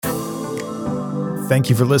Thank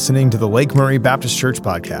you for listening to the Lake Murray Baptist Church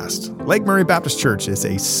podcast. Lake Murray Baptist Church is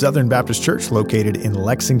a Southern Baptist church located in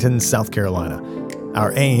Lexington, South Carolina.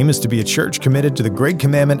 Our aim is to be a church committed to the Great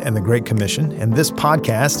Commandment and the Great Commission, and this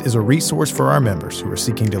podcast is a resource for our members who are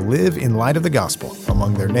seeking to live in light of the gospel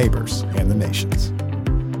among their neighbors and the nations.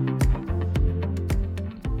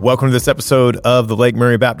 Welcome to this episode of the Lake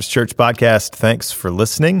Murray Baptist Church podcast. Thanks for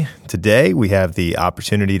listening. Today, we have the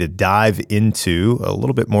opportunity to dive into a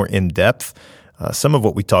little bit more in depth some of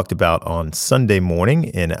what we talked about on Sunday morning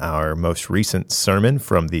in our most recent sermon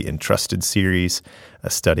from the Entrusted series, a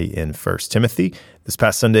study in 1 Timothy. This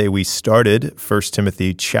past Sunday, we started 1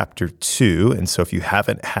 Timothy chapter 2, and so if you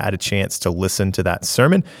haven't had a chance to listen to that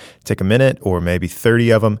sermon, take a minute or maybe 30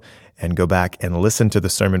 of them and go back and listen to the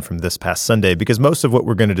sermon from this past Sunday, because most of what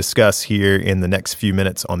we're going to discuss here in the next few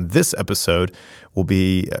minutes on this episode will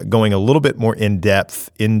be going a little bit more in depth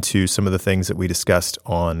into some of the things that we discussed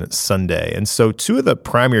on Sunday. And so two of the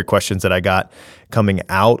primary questions that I got coming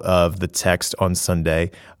out of the text on Sunday,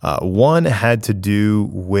 one had to do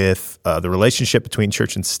with the relationship between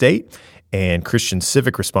church and state and Christian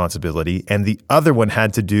civic responsibility, and the other one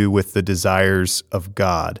had to do with the desires of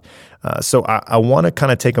God. So I want to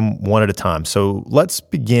kind of take them one at a time. So let's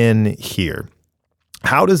begin here.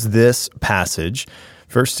 How does this passage,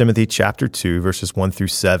 1 Timothy chapter 2, verses 1 through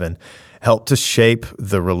 7, help to shape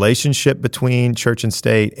the relationship between church and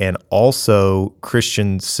state and also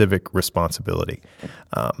Christian civic responsibility?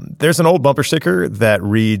 There's an old bumper sticker that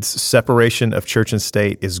reads, "Separation of church and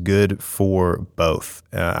state is good for both."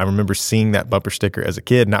 I remember seeing that bumper sticker as a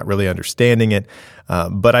kid, not really understanding it,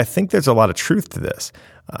 but I think there's a lot of truth to this.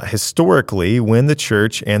 Historically, when the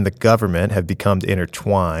church and the government have become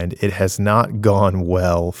intertwined, it has not gone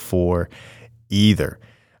well for either.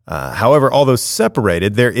 However, although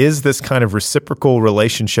separated, there is this kind of reciprocal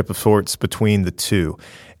relationship of sorts between the two.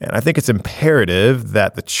 And I think it's imperative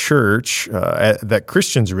that the church, that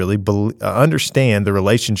Christians really understand the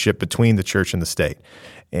relationship between the church and the state.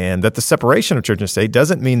 And that the separation of church and state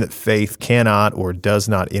doesn't mean that faith cannot or does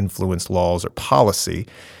not influence laws or policy.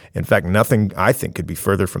 In fact, nothing, I think, could be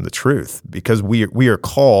further from the truth, because we are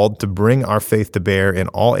called to bring our faith to bear in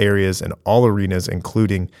all areas and all arenas,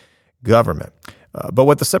 including government. But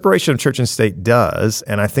what the separation of church and state does,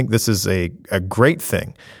 and I think this is a great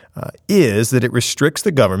thing, is that it restricts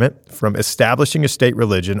the government from establishing a state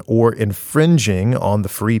religion or infringing on the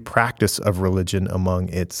free practice of religion among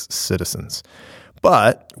its citizens.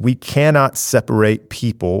 But we cannot separate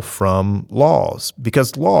people from laws,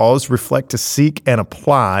 because laws reflect to seek and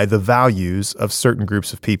apply the values of certain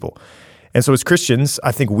groups of people. And so as Christians,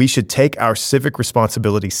 I think we should take our civic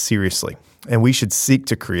responsibility seriously, and we should seek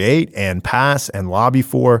to create and pass and lobby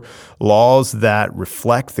for laws that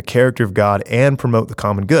reflect the character of God and promote the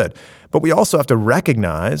common good. But we also have to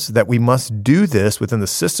recognize that we must do this within the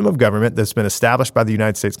system of government that's been established by the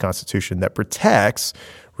United States Constitution that protects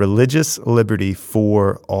religious liberty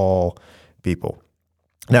for all people.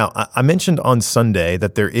 Now, I mentioned on Sunday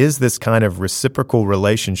that there is this kind of reciprocal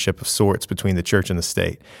relationship of sorts between the church and the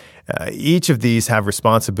state. Each of these have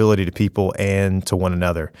responsibility to people and to one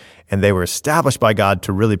another, and they were established by God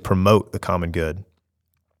to really promote the common good.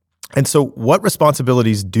 And so what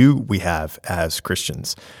responsibilities do we have as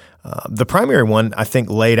Christians? The primary one, I think,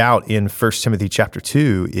 laid out in 1 Timothy chapter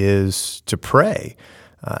 2 is to pray.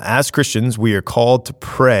 As Christians, we are called to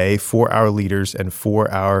pray for our leaders and for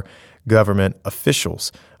our government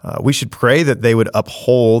officials. We should pray that they would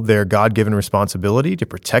uphold their God-given responsibility to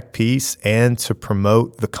protect peace and to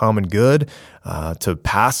promote the common good, to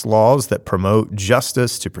pass laws that promote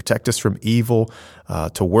justice, to protect us from evil,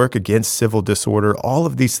 to work against civil disorder, all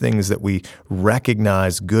of these things that we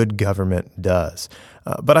recognize good government does.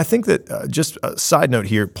 But I think that, just a side note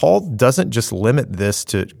here, Paul doesn't just limit this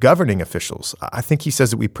to governing officials. I think he says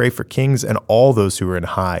that we pray for kings and all those who are in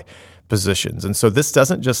high positions. And so this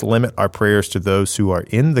doesn't just limit our prayers to those who are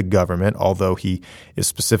in the government, although he is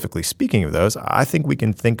specifically speaking of those. I think we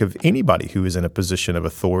can think of anybody who is in a position of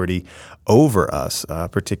authority over us,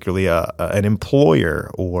 particularly an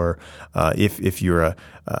employer, or if you're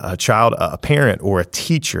a child, a parent, or a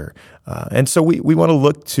teacher. And so we want to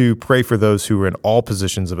look to pray for those who are in all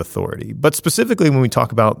positions of authority. But specifically when we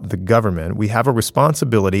talk about the government, we have a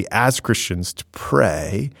responsibility as Christians to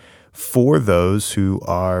pray for those who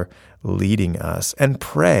are leading us, and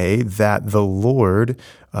pray that the Lord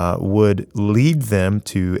would lead them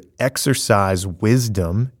to exercise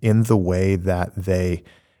wisdom in the way that they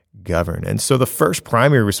govern. And so the first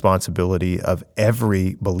primary responsibility of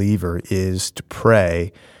every believer is to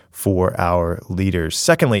pray for our leaders.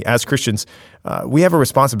 Secondly, as Christians, we have a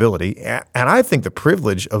responsibility, and I think the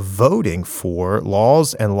privilege of voting for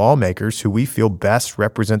laws and lawmakers who we feel best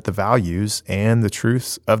represent the values and the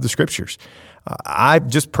truths of the Scriptures. I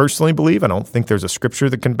just personally believe, I don't think there's a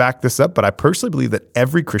scripture that can back this up, but I personally believe that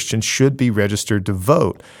every Christian should be registered to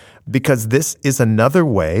vote, because this is another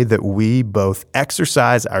way that we both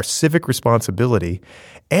exercise our civic responsibility,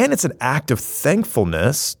 and it's an act of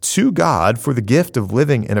thankfulness to God for the gift of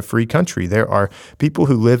living in a free country. There are people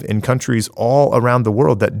who live in countries all around the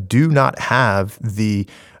world that do not have the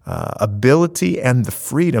ability and the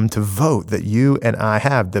freedom to vote that you and I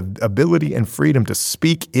have, the ability and freedom to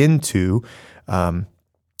speak into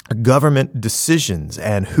government decisions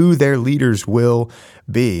and who their leaders will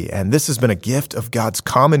be. And this has been a gift of God's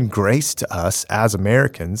common grace to us as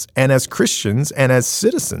Americans and as Christians and as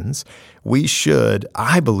citizens. We should,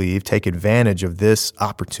 I believe, take advantage of this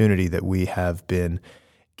opportunity that we have been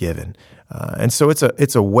given. And so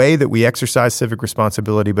it's a way that we exercise civic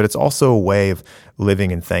responsibility, but it's also a way of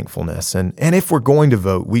living in thankfulness. And if we're going to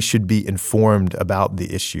vote, we should be informed about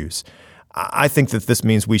the issues. I think that this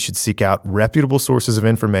means we should seek out reputable sources of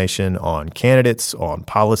information on candidates, on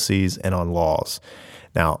policies, and on laws.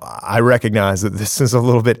 Now, I recognize that this is a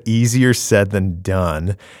little bit easier said than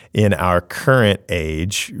done in our current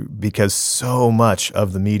age, because so much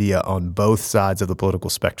of the media on both sides of the political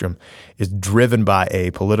spectrum is driven by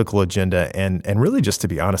a political agenda and really, just to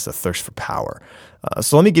be honest, a thirst for power.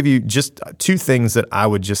 So let me give you just two things that I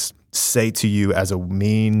would just say to you as a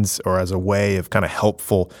means or as a way of kind of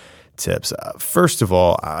helpful tips. First of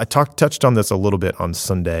all, I touched on this a little bit on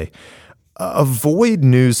Sunday. Avoid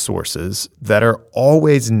news sources that are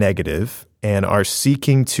always negative and are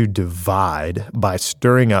seeking to divide by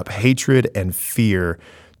stirring up hatred and fear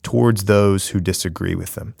towards those who disagree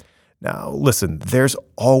with them. Now, listen, there's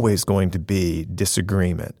always going to be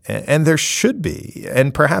disagreement, and there should be,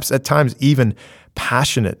 and perhaps at times even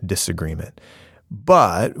passionate disagreement.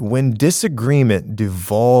 But when disagreement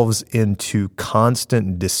devolves into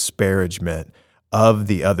constant disparagement of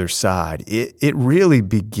the other side, it really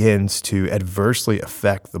begins to adversely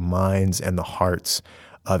affect the minds and the hearts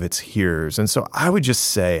of its hearers. And so I would just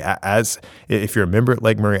say, as if you're a member at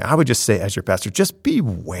Lake Murray, I would just say as your pastor, just be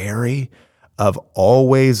wary of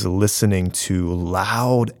always listening to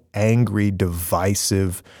loud, angry,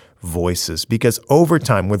 divisive voices, because over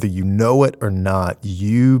time, whether you know it or not,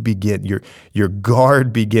 you begin your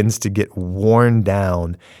guard begins to get worn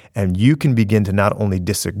down, and you can begin to not only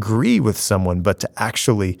disagree with someone, but to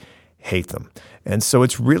actually hate them. And so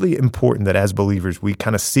it's really important that as believers, we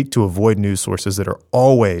kind of seek to avoid news sources that are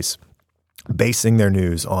always basing their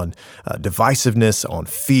news on divisiveness, on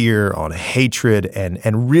fear, on hatred,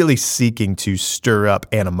 and really seeking to stir up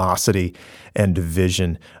animosity and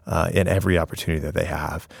division in every opportunity that they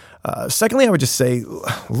have. Secondly, I would just say,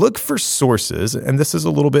 look for sources, and this is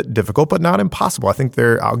a little bit difficult, but not impossible. I think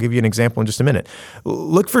I'll give you an example in just a minute.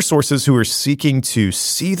 Look for sources who are seeking to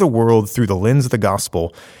see the world through the lens of the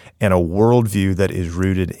gospel and a worldview that is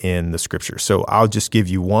rooted in the Scripture. So I'll just give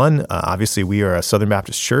you one. Obviously, we are a Southern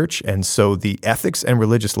Baptist church, and so the Ethics and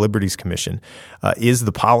Religious Liberties Commission is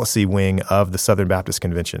the policy wing of the Southern Baptist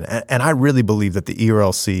Convention. And I really believe that the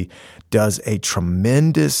ERLC does a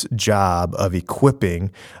tremendous job of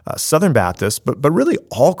equipping Southern Baptists, but really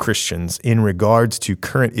all Christians in regards to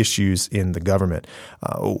current issues in the government.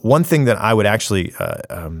 One thing that I would actually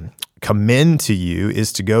commend to you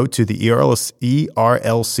is to go to the ERLC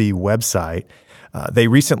website. They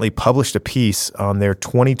recently published a piece on their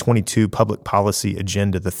 2022 public policy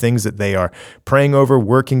agenda, the things that they are praying over,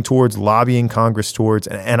 working towards, lobbying Congress towards.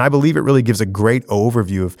 And I believe it really gives a great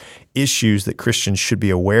overview of issues that Christians should be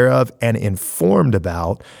aware of and informed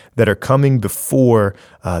about that are coming before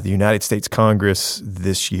the United States Congress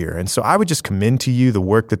this year. And so I would just commend to you the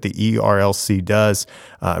work that the ERLC does,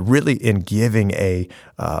 really in giving a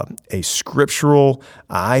scriptural,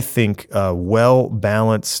 I think,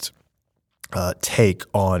 well-balanced take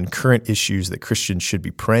on current issues that Christians should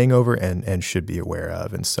be praying over and should be aware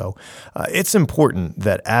of. And so it's important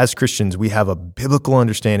that as Christians, we have a biblical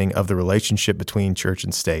understanding of the relationship between church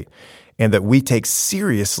and state, and that we take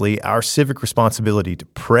seriously our civic responsibility to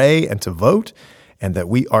pray and to vote, and that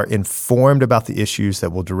we are informed about the issues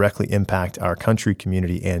that will directly impact our country,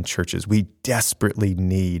 community, and churches. We desperately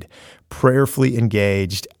need prayerfully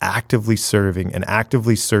engaged, actively serving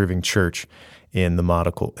church in the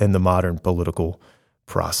modern political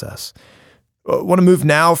process. I want to move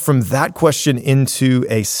now from that question into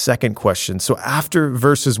a second question. So after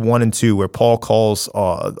verses 1 and 2, where Paul calls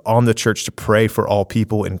on the church to pray for all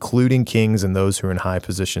people, including kings and those who are in high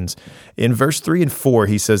positions, in verse 3 and 4,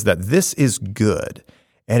 he says that this is good,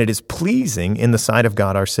 and it is pleasing in the sight of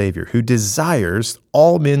God our Savior, who desires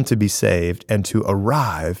all men to be saved and to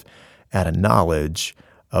arrive at a knowledge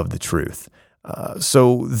of the truth.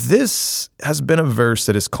 So this has been a verse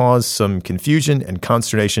that has caused some confusion and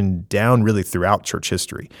consternation down really throughout church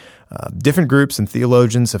history. Different groups and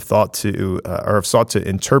theologians have sought to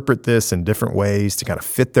interpret this in different ways to kind of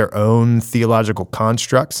fit their own theological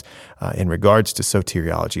constructs in regards to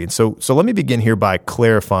soteriology. And so let me begin here by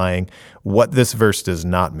clarifying what this verse does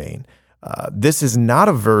not mean. This is not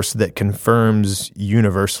a verse that confirms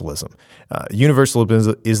universalism.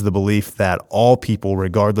 Universalism is the belief that all people,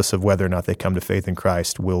 regardless of whether or not they come to faith in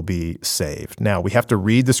Christ, will be saved. Now, we have to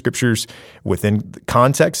read the Scriptures within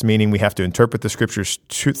context, meaning we have to interpret the Scriptures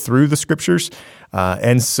through the Scriptures.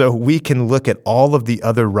 And so we can look at all of the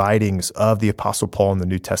other writings of the Apostle Paul in the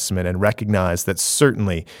New Testament and recognize that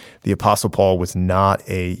certainly the Apostle Paul was not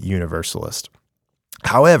a universalist.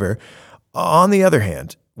 However, on the other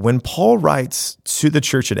hand, when Paul writes to the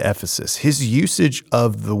church at Ephesus, his usage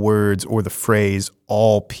of the words or the phrase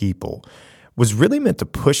all people was really meant to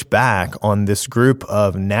push back on this group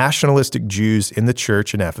of nationalistic Jews in the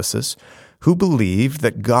church in Ephesus who believed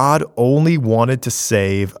that God only wanted to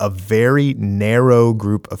save a very narrow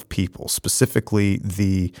group of people, specifically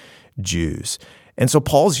the Jews. And so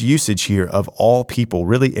Paul's usage here of all people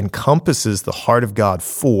really encompasses the heart of God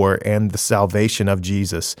for and the salvation of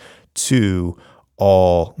Jesus to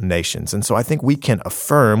all nations. And so I think we can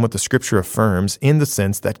affirm what the Scripture affirms in the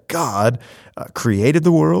sense that God created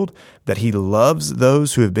the world, that he loves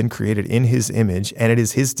those who have been created in his image, and it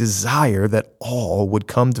is his desire that all would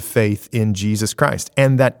come to faith in Jesus Christ,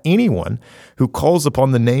 and that anyone who calls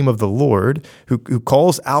upon the name of the Lord, who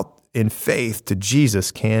calls out in faith to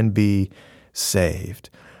Jesus, can be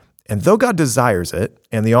saved. And though God desires it,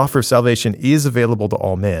 and the offer of salvation is available to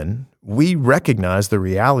all men, we recognize the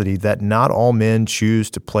reality that not all men choose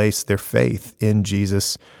to place their faith in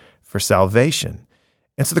Jesus for salvation.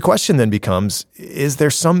 And so the question then becomes, is there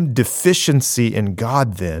some deficiency in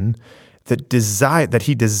God then that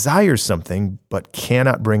he desires something but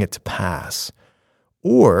cannot bring it to pass?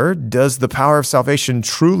 Or does the power of salvation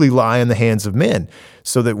truly lie in the hands of men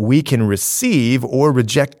so that we can receive or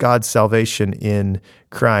reject God's salvation in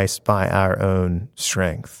Christ by our own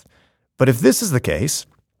strength? But if this is the case,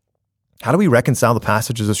 how do we reconcile the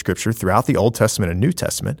passages of Scripture throughout the Old Testament and New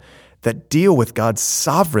Testament that deal with God's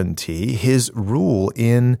sovereignty, his rule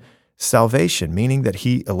in salvation, meaning that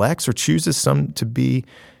he elects or chooses some to be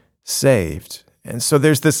saved? And so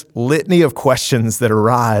there's this litany of questions that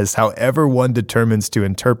arise however one determines to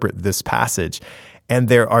interpret this passage. And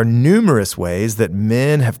there are numerous ways that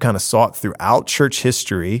men have kind of sought throughout church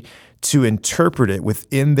history to interpret it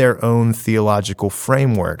within their own theological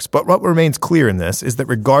frameworks. But what remains clear in this is that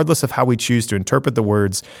regardless of how we choose to interpret the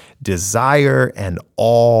words desire and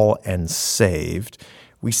all and saved,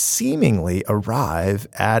 we seemingly arrive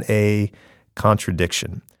at a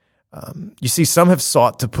contradiction. You see, some have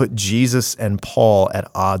sought to put Jesus and Paul at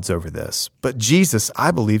odds over this. But Jesus,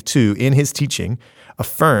 I believe, too, in his teaching,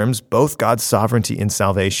 affirms both God's sovereignty in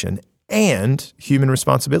salvation and human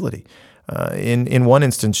responsibility. In one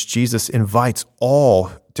instance, Jesus invites all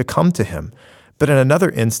to come to him. But in another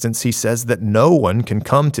instance, he says that no one can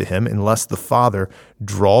come to him unless the Father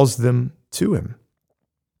draws them to him.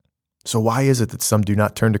 So why is it that some do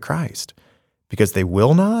not turn to Christ? Because they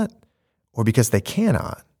will not, or because they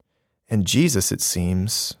cannot? And Jesus, it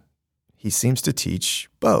seems, he seems to teach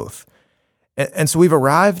both. And so we've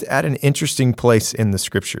arrived at an interesting place in the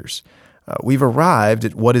Scriptures. We've arrived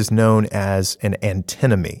at what is known as an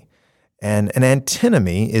antinomy. And an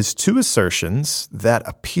antinomy is two assertions that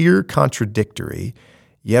appear contradictory,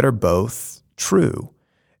 yet are both true.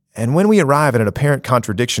 And when we arrive at an apparent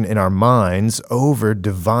contradiction in our minds over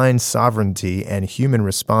divine sovereignty and human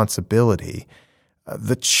responsibility,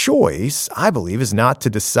 the choice, I believe, is not to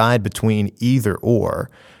decide between either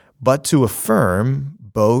or, but to affirm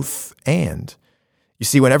both and. You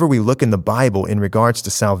see, whenever we look in the Bible in regards to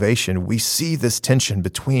salvation, we see this tension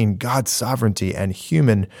between God's sovereignty and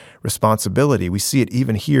human responsibility. We see it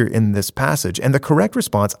even here in this passage. And the correct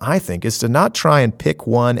response, I think, is to not try and pick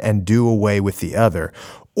one and do away with the other,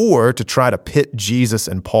 or to try to pit Jesus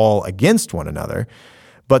and Paul against one another,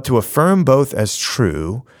 but to affirm both as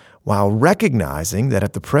true, while recognizing that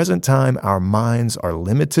at the present time our minds are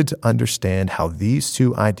limited to understand how these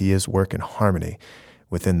two ideas work in harmony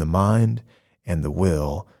within the mind and the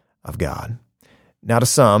will of God. Now, to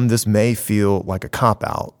some, this may feel like a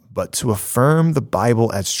cop-out, but to affirm the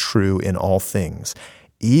Bible as true in all things,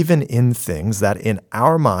 even in things that in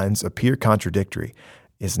our minds appear contradictory,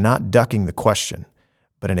 is not ducking the question,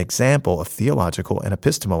 but an example of theological and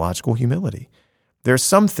epistemological humility. There are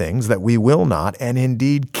some things that we will not and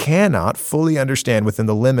indeed cannot fully understand within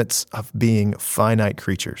the limits of being finite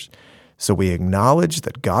creatures. So we acknowledge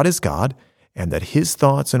that God is God and that his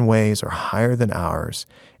thoughts and ways are higher than ours,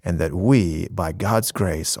 and that we, by God's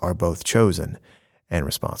grace, are both chosen and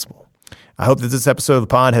responsible. I hope that this episode of the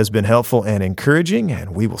pod has been helpful and encouraging,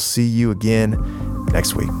 and we will see you again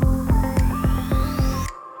next week.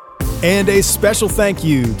 And a special thank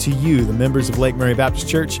you to you, the members of Lake Murray Baptist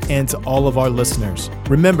Church, and to all of our listeners.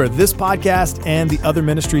 Remember, this podcast and the other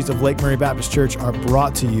ministries of Lake Murray Baptist Church are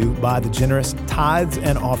brought to you by the generous tithes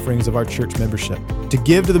and offerings of our church membership. To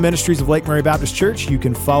give to the ministries of Lake Murray Baptist Church, you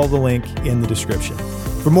can follow the link in the description.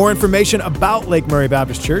 For more information about Lake Murray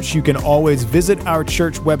Baptist Church, you can always visit our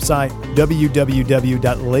church website,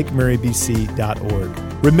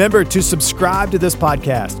 www.lakemurraybc.org. Remember to subscribe to this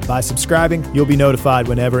podcast. By subscribing, you'll be notified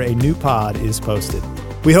whenever a new pod is posted.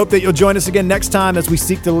 We hope that you'll join us again next time as we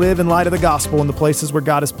seek to live in light of the gospel in the places where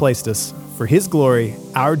God has placed us, for his glory,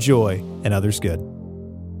 our joy, and others' good.